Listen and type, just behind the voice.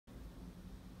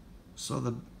So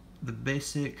the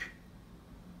basic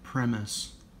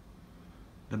premise,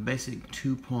 the basic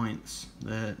 2 points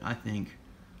that I think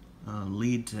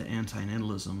lead to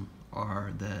antinatalism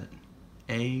are that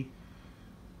A,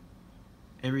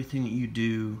 everything that you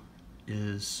do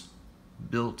is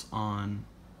built on,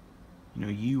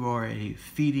 you are a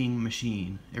feeding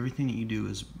machine. Everything that you do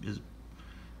is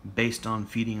based on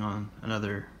feeding on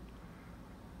another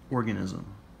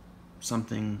organism.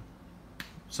 Something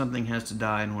has to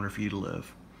die in order for you to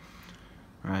live,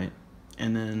 right?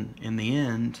 And then in the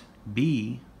end,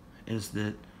 B is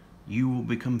that you will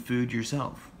become food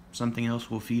yourself. Something else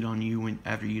will feed on you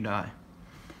after you die.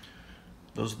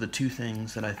 Those are the two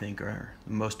things that I think are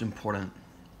the most important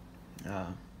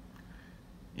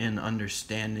in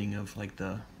understanding of like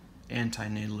the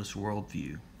antinatalist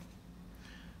worldview,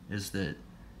 is that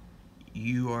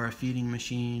you are a feeding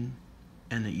machine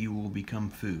and that you will become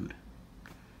food.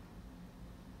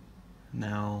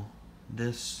 Now,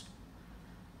 this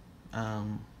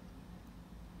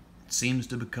seems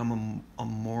to become a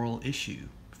moral issue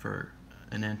for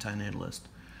an antinatalist.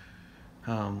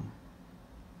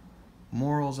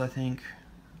 Morals, I think,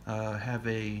 have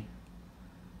a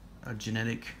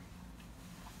genetic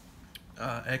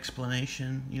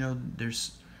explanation.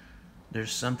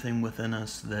 There's something within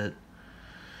us that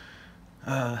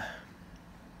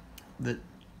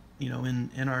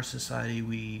in our society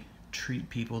we treat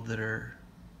people that are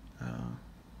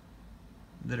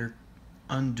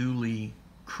unduly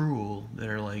cruel, that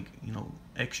are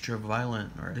extra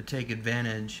violent, or to take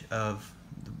advantage of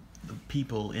the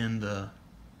people in the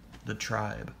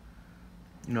tribe.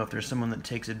 If there's someone that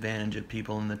takes advantage of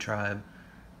people in the tribe,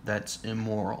 that's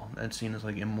immoral. That's seen as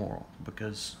immoral,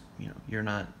 because you're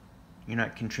not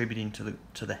contributing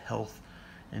to the health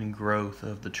and growth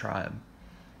of the tribe.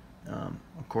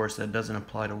 Of course, that doesn't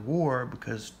apply to war,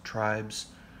 because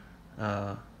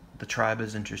the tribe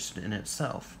is interested in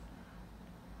itself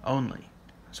only.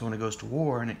 So when it goes to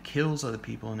war and it kills other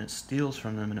people and it steals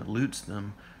from them and it loots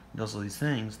them, does all these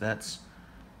things, that's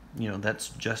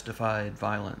justified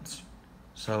violence.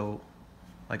 So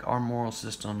our moral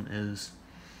system is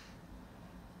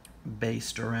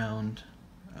based around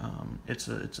it's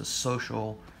a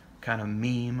social kind of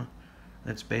meme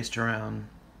that's based around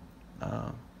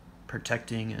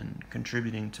protecting and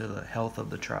contributing to the health of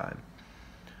the tribe.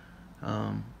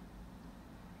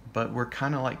 But we're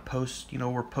kind of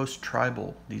we're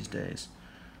post-tribal these days.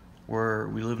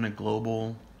 We live in a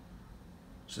global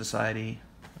society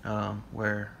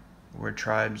where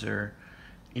tribes are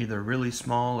either really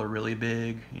small or really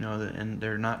big, and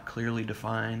they're not clearly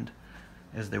defined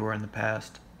as they were in the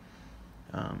past.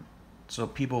 So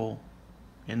people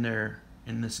in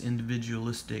this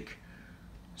individualistic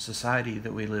society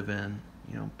that we live in,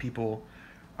 people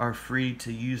are free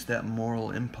to use that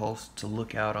moral impulse to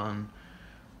look out on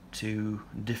to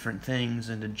different things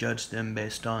and to judge them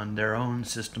based on their own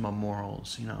system of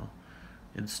morals.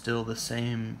 It's still the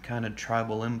same kind of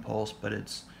tribal impulse, but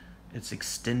it's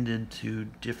extended to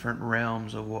different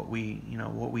realms of what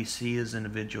we see as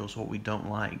individuals, what we don't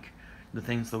like. The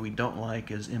things that we don't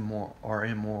like are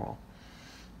immoral.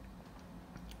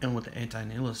 And what the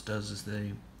antinatalist does is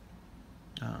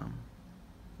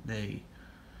they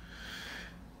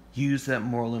use that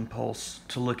moral impulse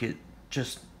to look at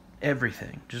just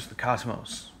everything, just the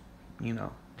cosmos, the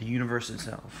universe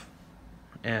itself,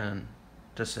 and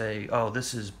to say, oh,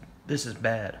 this is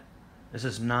bad, this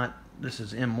is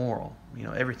immoral,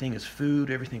 everything is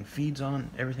food, everything feeds on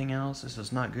everything else, this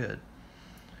is not good.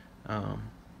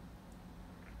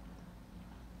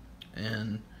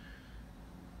 And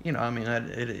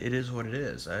it is what it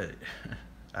is.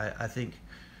 I think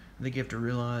you have to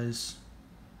realize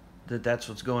that that's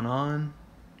what's going on.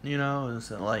 Is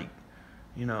that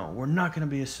we're not going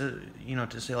to be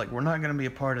we're not going to be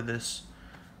a part of this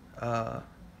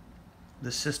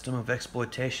the system of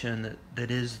exploitation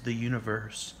that is the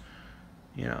universe.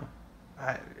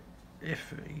 I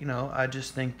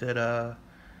just think that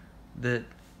that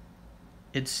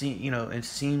it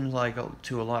seems like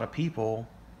to a lot of people,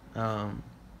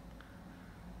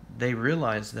 they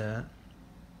realize that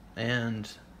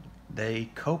and they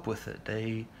cope with it.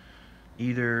 They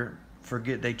either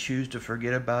they choose to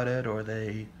forget about it, or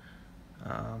they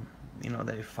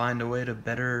find a way to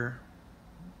better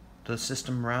the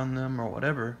system around them or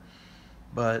whatever.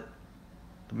 But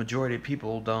the majority of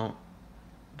people don't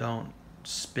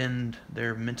spend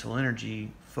their mental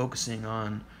energy focusing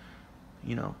on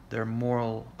their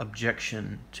moral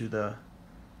objection to the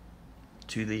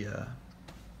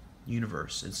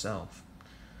universe itself.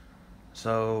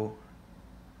 So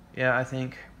yeah, I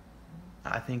think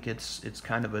it's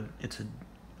kind of a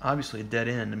obviously a dead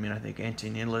end. I mean, I think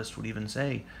antinatalists would even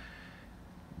say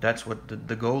that's what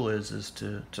the goal is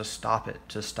to stop it,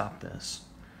 to stop this.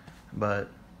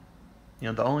 But,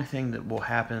 the only thing that will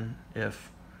happen if,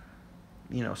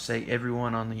 say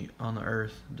everyone on the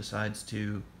earth decides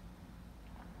to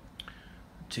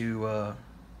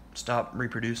stop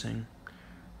reproducing,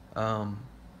 some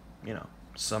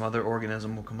other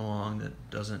organism will come along that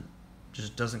doesn't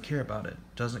care about it,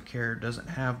 doesn't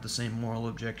have the same moral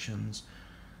objections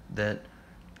that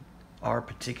our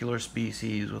particular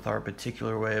species with our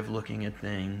particular way of looking at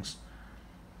things,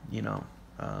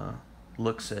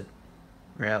 looks at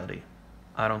reality.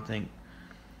 I don't think,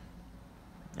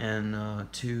 and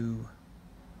to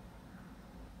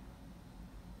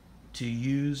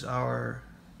use our,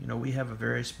 we have a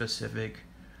very specific,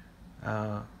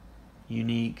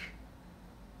 unique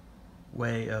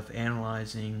way of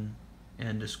analyzing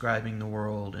and describing the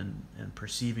world and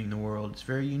perceiving the world. It's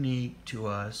very unique to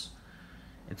us.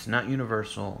 It's not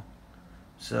universal.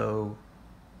 So,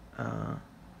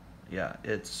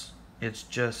 it's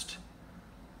just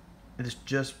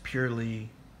purely,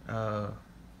 a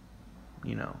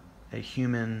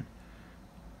human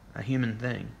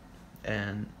thing.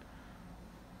 And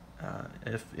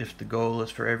if the goal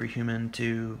is for every human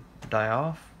to die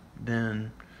off,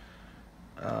 then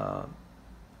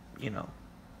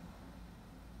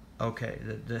okay,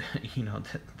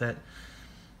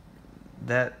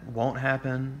 that won't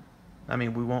happen. I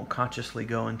mean, we won't consciously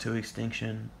go into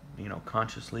extinction.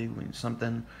 Consciously,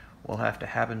 something will have to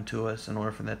happen to us in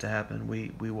order for that to happen.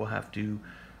 We will have to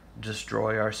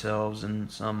destroy ourselves in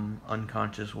some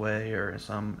unconscious way or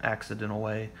some accidental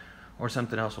way, or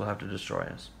something else will have to destroy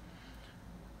us.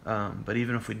 But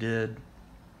even if we did,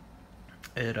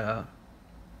 it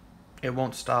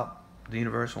won't stop. The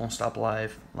universe won't stop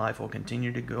life. Life will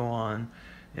continue to go on.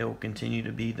 It will continue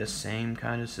to be the same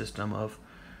kind of system of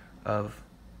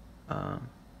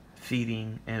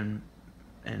feeding and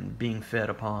being fed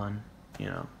upon.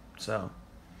 So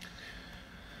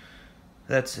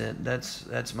that's it.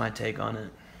 That's my take on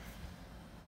it.